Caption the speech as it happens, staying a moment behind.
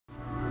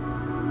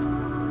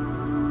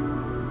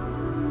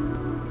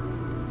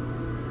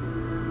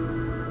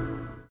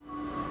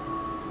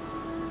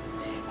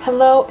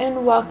Hello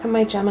and welcome,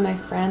 my Gemini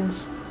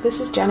friends.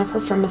 This is Jennifer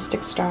from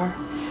Mystic Star.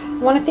 I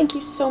want to thank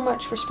you so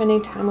much for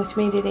spending time with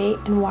me today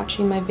and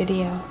watching my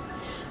video.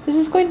 This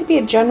is going to be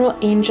a general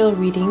angel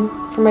reading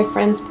for my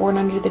friends born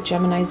under the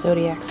Gemini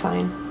zodiac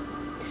sign.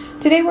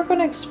 Today we're going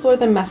to explore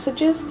the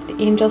messages that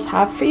the angels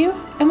have for you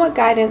and what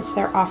guidance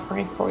they're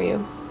offering for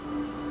you.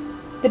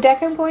 The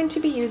deck I'm going to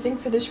be using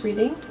for this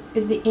reading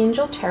is the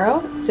Angel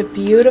Tarot. It's a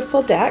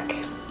beautiful deck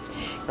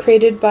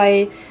created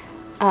by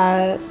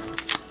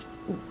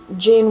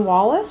Jane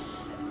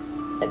Wallace.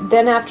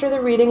 Then after the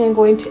reading, I'm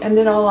going to end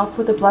it all off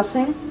with a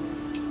blessing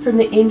from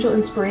the Angel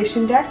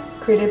Inspiration deck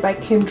created by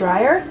Kim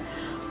Dreyer.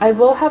 I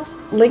will have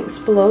links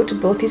below to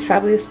both these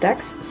fabulous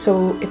decks,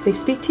 so if they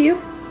speak to you,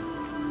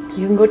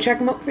 you can go check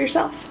them out for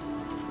yourself.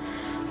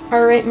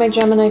 Alright, my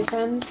Gemini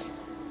friends,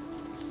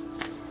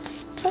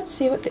 let's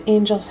see what the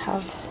angels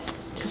have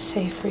to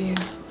say for you.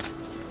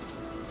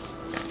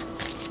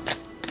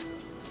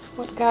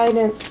 What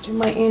guidance do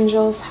my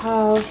angels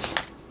have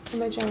for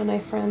my Gemini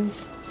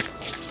friends?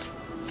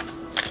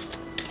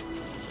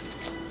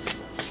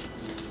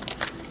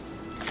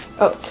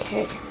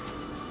 Okay.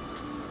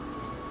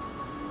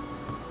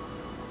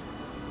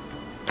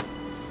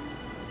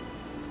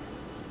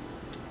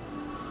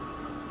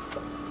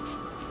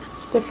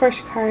 The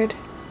first card,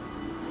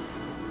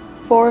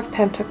 Four of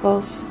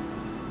Pentacles.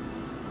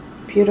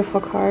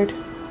 Beautiful card.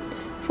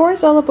 Four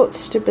is all about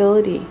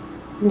stability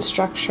and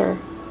structure.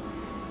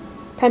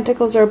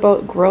 Pentacles are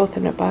about growth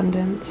and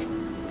abundance.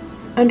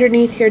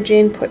 Underneath here,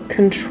 Jane put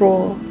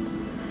control.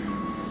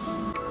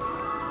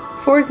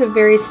 Four is a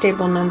very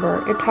stable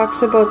number. It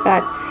talks about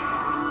that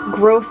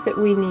growth that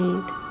we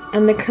need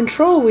and the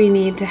control we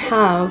need to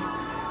have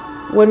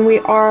when we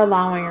are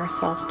allowing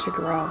ourselves to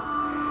grow.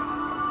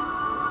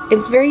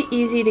 It's very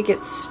easy to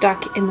get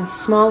stuck in the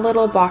small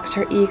little box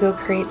our ego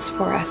creates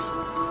for us.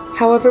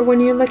 However, when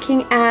you're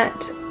looking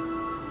at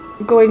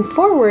going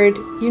forward,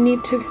 you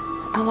need to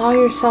allow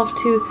yourself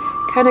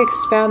to kind of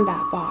expand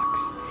that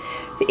box.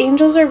 The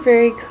angels are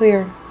very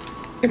clear.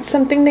 It's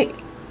something that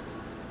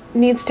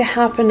needs to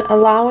happen,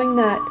 allowing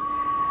that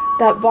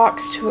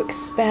box to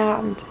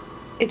expand.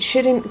 It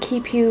shouldn't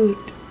keep you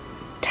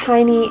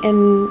tiny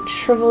and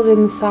shriveled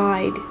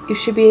inside. You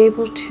should be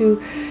able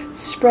to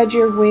spread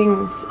your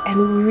wings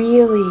and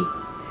really,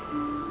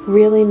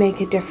 really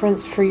make a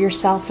difference for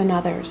yourself and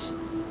others.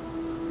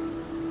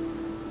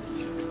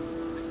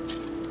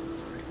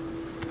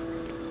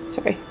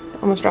 Sorry,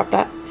 almost dropped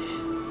that.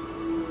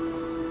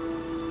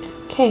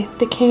 Okay,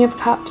 the King of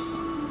Cups.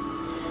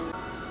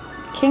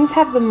 Kings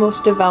have the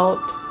most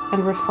developed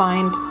and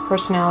refined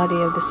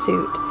personality of the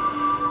suit.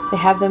 They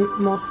have the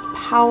most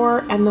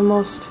power and the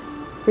most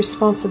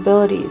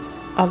responsibilities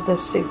of the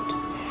suit.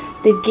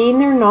 They gain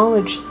their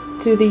knowledge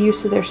through the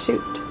use of their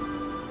suit.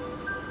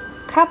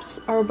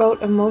 Cups are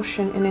about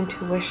emotion and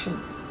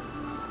intuition.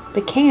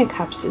 The King of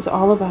Cups is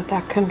all about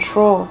that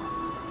control.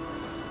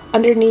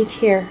 Underneath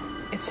here,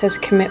 it says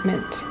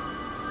commitment.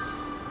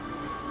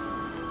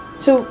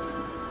 So,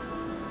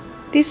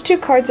 these two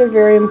cards are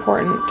very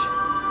important.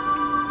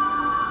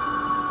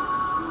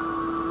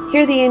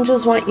 Here the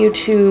angels want you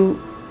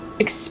to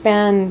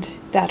expand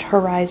that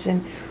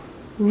horizon.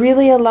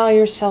 Really allow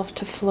yourself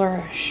to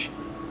flourish.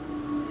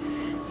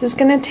 This is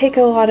going to take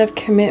a lot of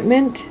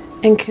commitment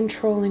and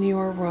control in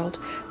your world.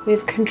 We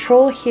have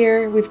control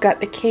here, we've got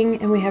the king,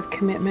 and we have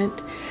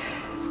commitment.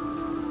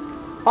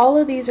 All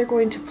of these are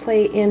going to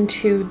play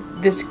into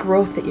this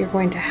growth that you're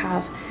going to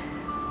have.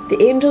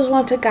 The angels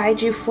want to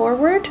guide you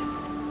forward.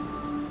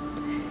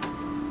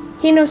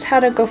 He knows how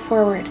to go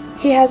forward.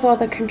 He has all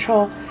the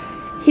control.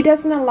 He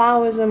doesn't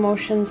allow his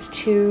emotions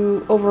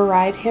to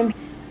override him.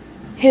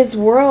 His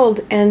world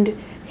and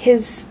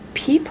his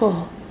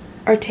people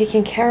are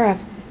taken care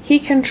of. He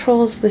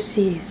controls the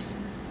seas.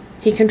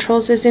 He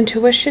controls his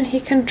intuition.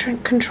 He can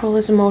control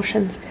his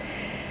emotions.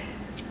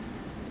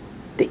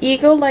 The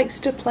ego likes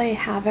to play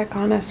havoc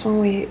on us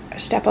when we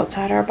step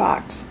outside our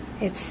box.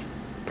 It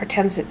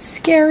pretends it's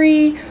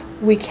scary,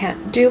 we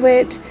can't do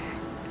it,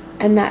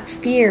 and that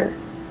fear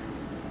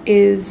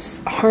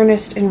is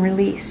harnessed and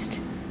released.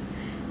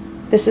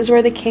 This is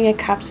where the King of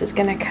Cups is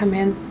going to come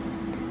in.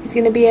 He's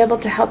going to be able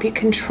to help you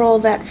control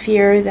that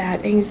fear,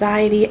 that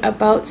anxiety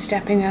about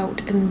stepping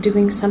out and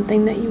doing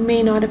something that you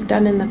may not have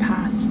done in the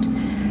past.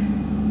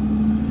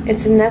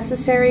 It's a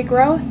necessary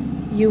growth.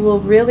 You will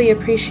really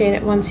appreciate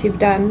it once you've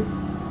done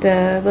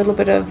the little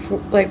bit of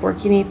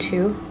legwork you need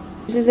to.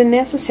 This is a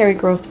necessary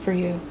growth for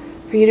you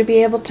to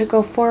be able to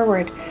go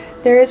forward.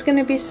 There is going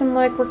to be some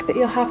legwork that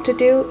you'll have to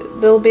do.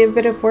 There'll be a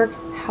bit of work,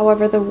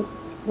 however the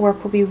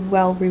work will be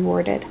well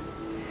rewarded.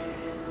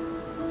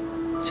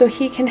 So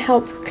he can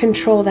help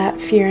control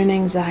that fear and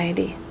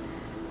anxiety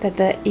that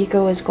the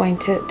ego is going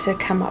to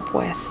come up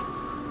with.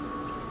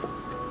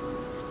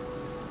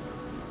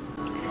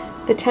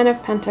 The Ten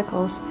of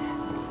Pentacles.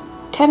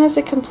 10 is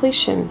a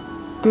completion,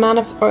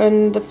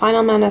 and the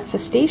final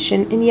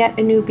manifestation, and yet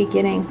a new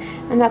beginning.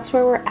 And that's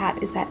where we're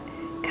at, is that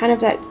kind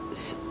of that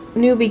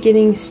new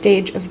beginning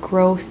stage of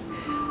growth,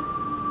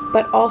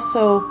 but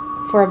also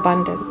for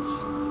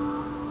abundance.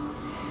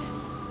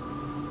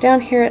 Down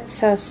here it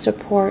says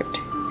support.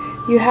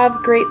 You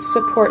have great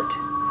support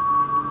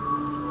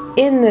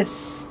in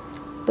this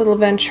little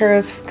venture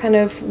of kind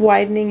of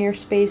widening your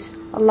space,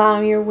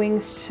 allowing your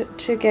wings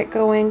to get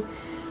going.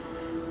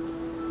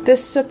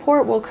 This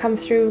support will come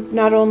through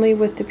not only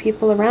with the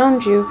people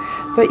around you,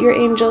 but your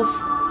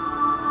angels.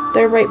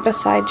 They're right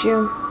beside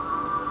you.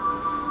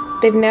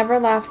 They've never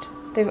left.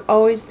 They've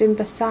always been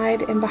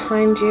beside and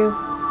behind you,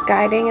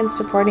 guiding and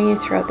supporting you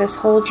throughout this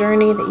whole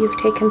journey that you've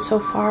taken so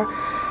far.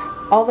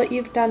 All that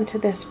you've done to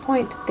this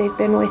point, they've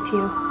been with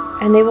you,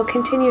 and they will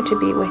continue to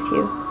be with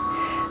you.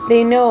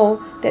 They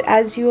know that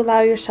as you allow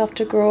yourself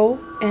to grow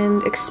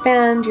and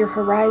expand your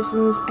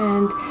horizons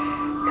and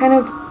kind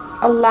of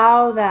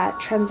allow that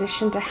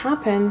transition to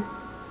happen,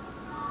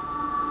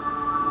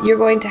 you're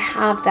going to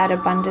have that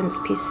abundance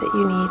piece that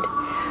you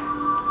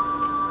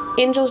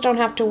need. Angels don't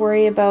have to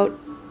worry about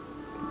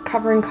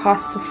covering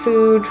costs of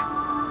food,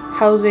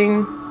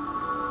 housing,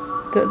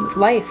 the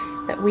life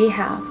that we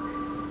have.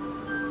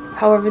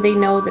 However, they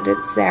know that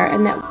it's there,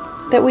 and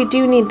that we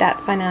do need that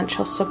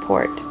financial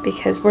support,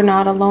 because we're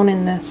not alone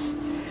in this.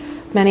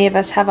 Many of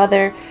us have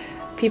other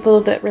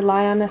people that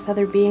rely on us,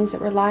 other beings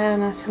that rely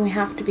on us, and we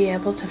have to be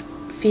able to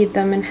feed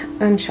them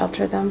and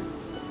shelter them.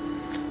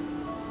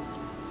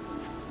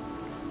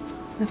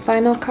 The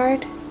final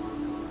card,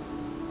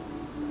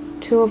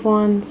 Two of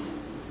Wands.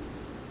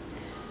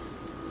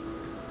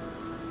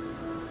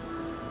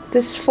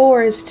 This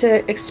 4 is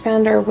to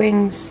expand our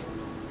wings,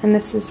 and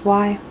this is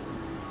why.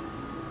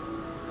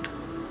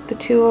 The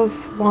Two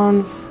of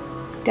Wands,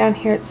 down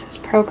here it says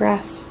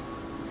progress.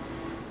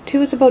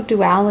 2 is about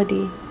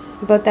duality,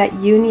 about that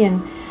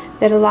union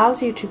that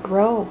allows you to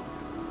grow.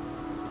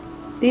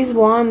 These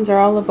wands are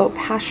all about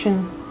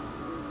passion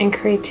and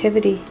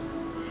creativity.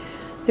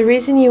 The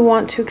reason you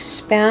want to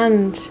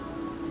expand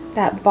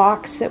that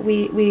box that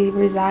we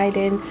reside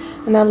in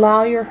and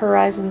allow your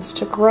horizons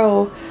to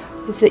grow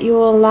is that you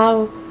will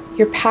allow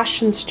your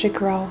passions to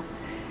grow.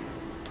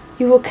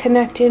 You will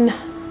connect in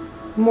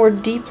more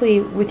deeply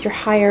with your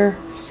higher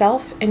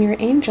self and your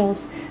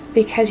angels,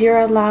 because you're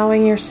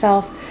allowing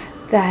yourself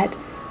that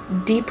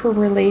deeper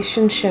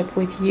relationship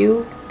with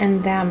you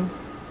and them.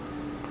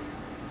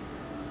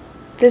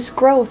 This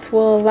growth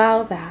will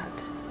allow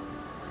that.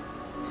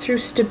 Through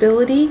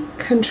stability,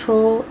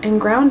 control, and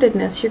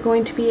groundedness, you're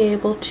going to be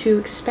able to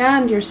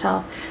expand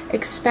yourself,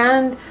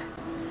 expand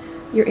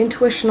your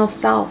intuitional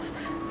self,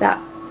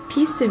 that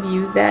piece of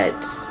you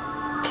that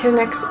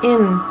connects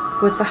in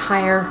with the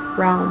higher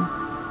realm.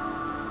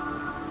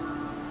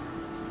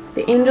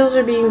 The angels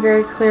are being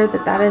very clear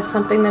that that is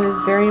something that is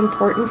very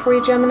important for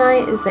you, Gemini,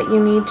 is that you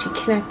need to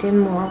connect in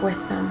more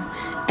with them.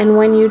 And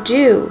when you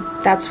do,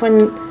 that's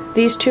when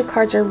these 2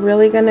 cards are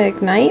really going to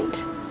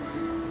ignite,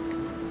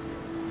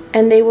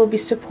 and they will be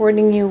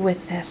supporting you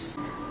with this,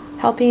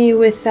 helping you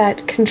with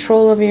that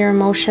control of your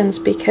emotions,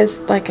 because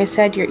like I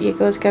said, your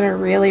ego is going to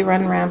really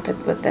run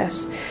rampant with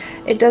this.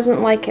 It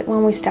doesn't like it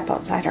when we step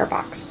outside our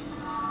box.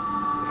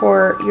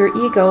 For your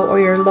ego or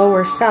your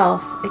lower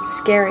self, it's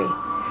scary.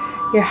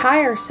 Your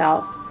higher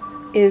self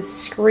is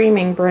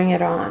screaming, bring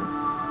it on.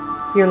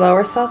 Your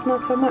lower self,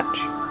 not so much.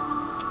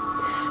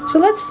 So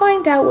let's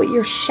find out what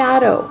your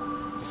shadow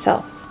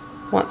self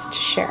wants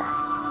to share.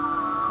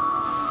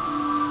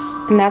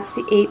 And that's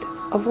the 8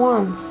 of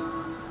Wands.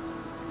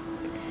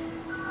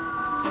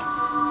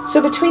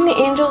 So between the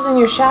angels and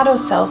your shadow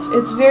self,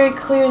 it's very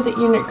clear that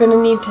you're going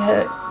to need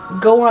to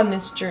go on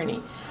this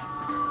journey.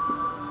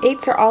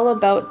 8s are all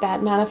about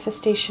that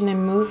manifestation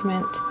and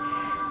movement.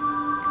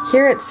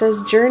 Here it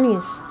says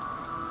journeys.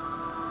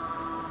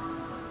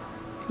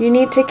 You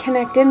need to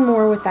connect in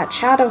more with that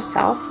shadow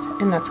self,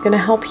 and that's going to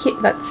help.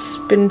 That's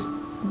been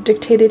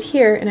dictated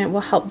here, and it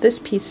will help this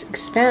piece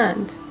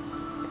expand.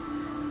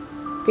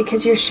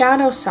 Because your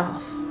shadow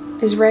self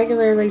is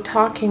regularly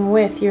talking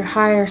with your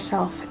higher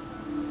self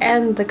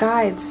and the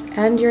guides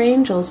and your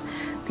angels,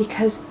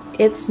 because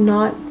it's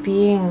not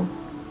being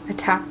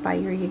attacked by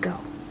your ego.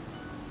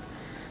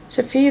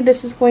 So for you,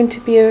 this is going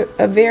to be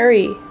a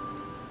very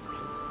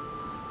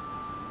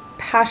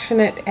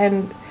passionate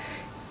and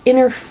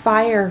inner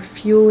fire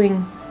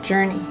fueling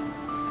journey.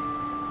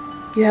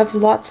 You have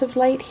lots of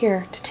light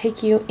here to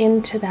take you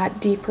into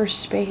that deeper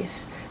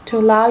space, to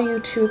allow you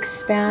to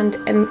expand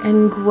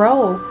and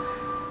grow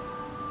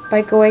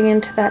by going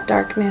into that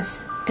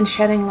darkness and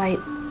shedding light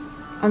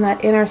on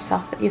that inner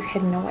self that you've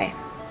hidden away.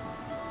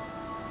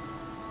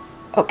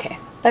 Okay,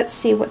 let's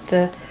see what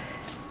the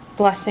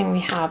blessing we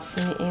have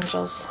from the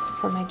angels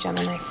for my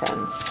Gemini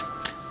friends.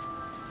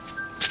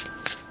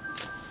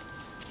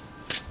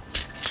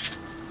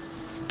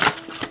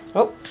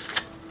 Oh,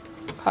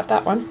 caught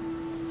that one.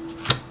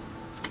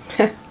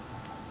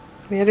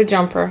 We had a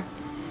jumper.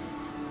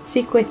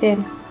 Seek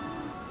within.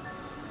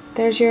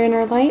 There's your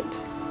inner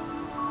light.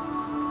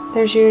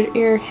 There's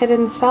your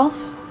hidden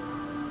self.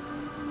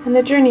 And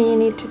the journey you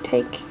need to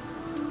take.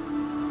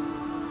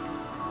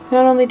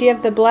 Not only do you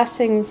have the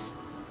blessings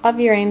of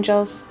your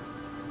angels,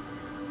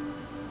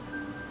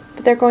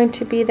 but they're going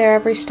to be there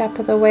every step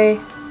of the way,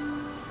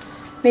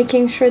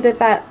 making sure that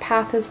that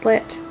path is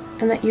lit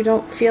and that you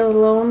don't feel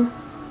alone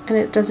and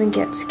it doesn't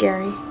get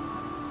scary.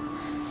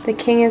 The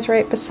King is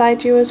right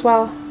beside you as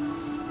well,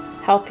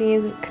 helping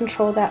you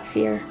control that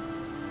fear,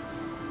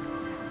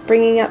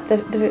 bringing up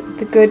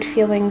the good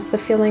feelings, the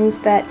feelings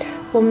that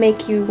will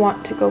make you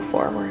want to go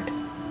forward.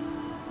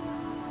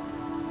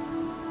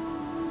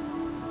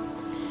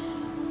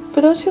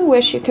 For those who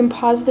wish, you can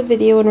pause the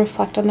video and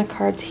reflect on the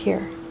cards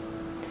here.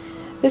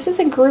 This is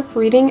a group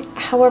reading,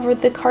 however,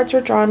 the cards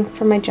were drawn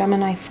for my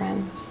Gemini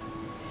friends.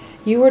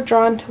 You were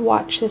drawn to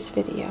watch this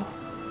video.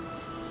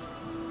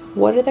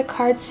 What are the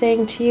cards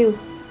saying to you?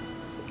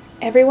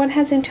 Everyone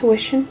has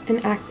intuition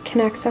and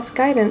can access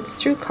guidance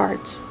through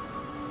cards.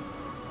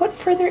 What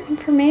further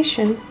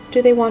information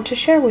do they want to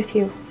share with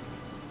you?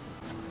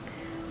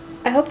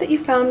 I hope that you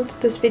found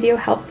this video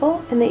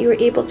helpful and that you were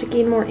able to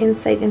gain more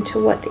insight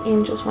into what the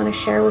angels want to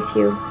share with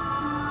you.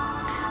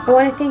 I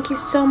want to thank you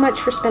so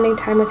much for spending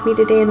time with me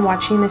today and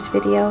watching this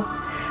video.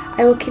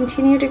 I will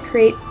continue to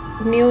create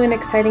new and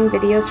exciting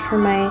videos for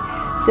my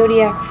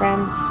zodiac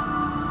friends.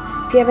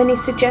 If you have any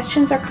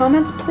suggestions or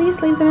comments,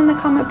 please leave them in the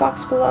comment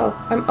box below.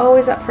 I'm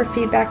always up for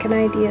feedback and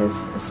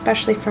ideas,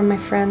 especially from my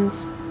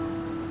friends.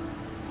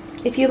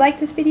 If you like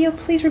this video,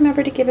 please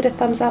remember to give it a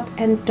thumbs up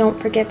and don't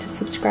forget to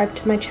subscribe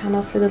to my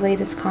channel for the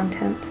latest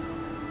content.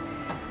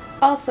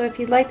 Also, if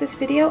you like this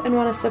video and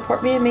want to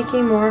support me in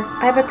making more,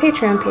 I have a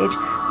Patreon page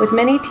with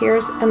many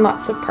tiers and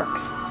lots of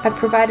perks. I've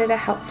provided a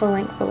helpful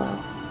link below.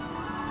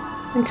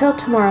 Until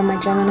tomorrow, my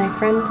Gemini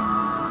friends.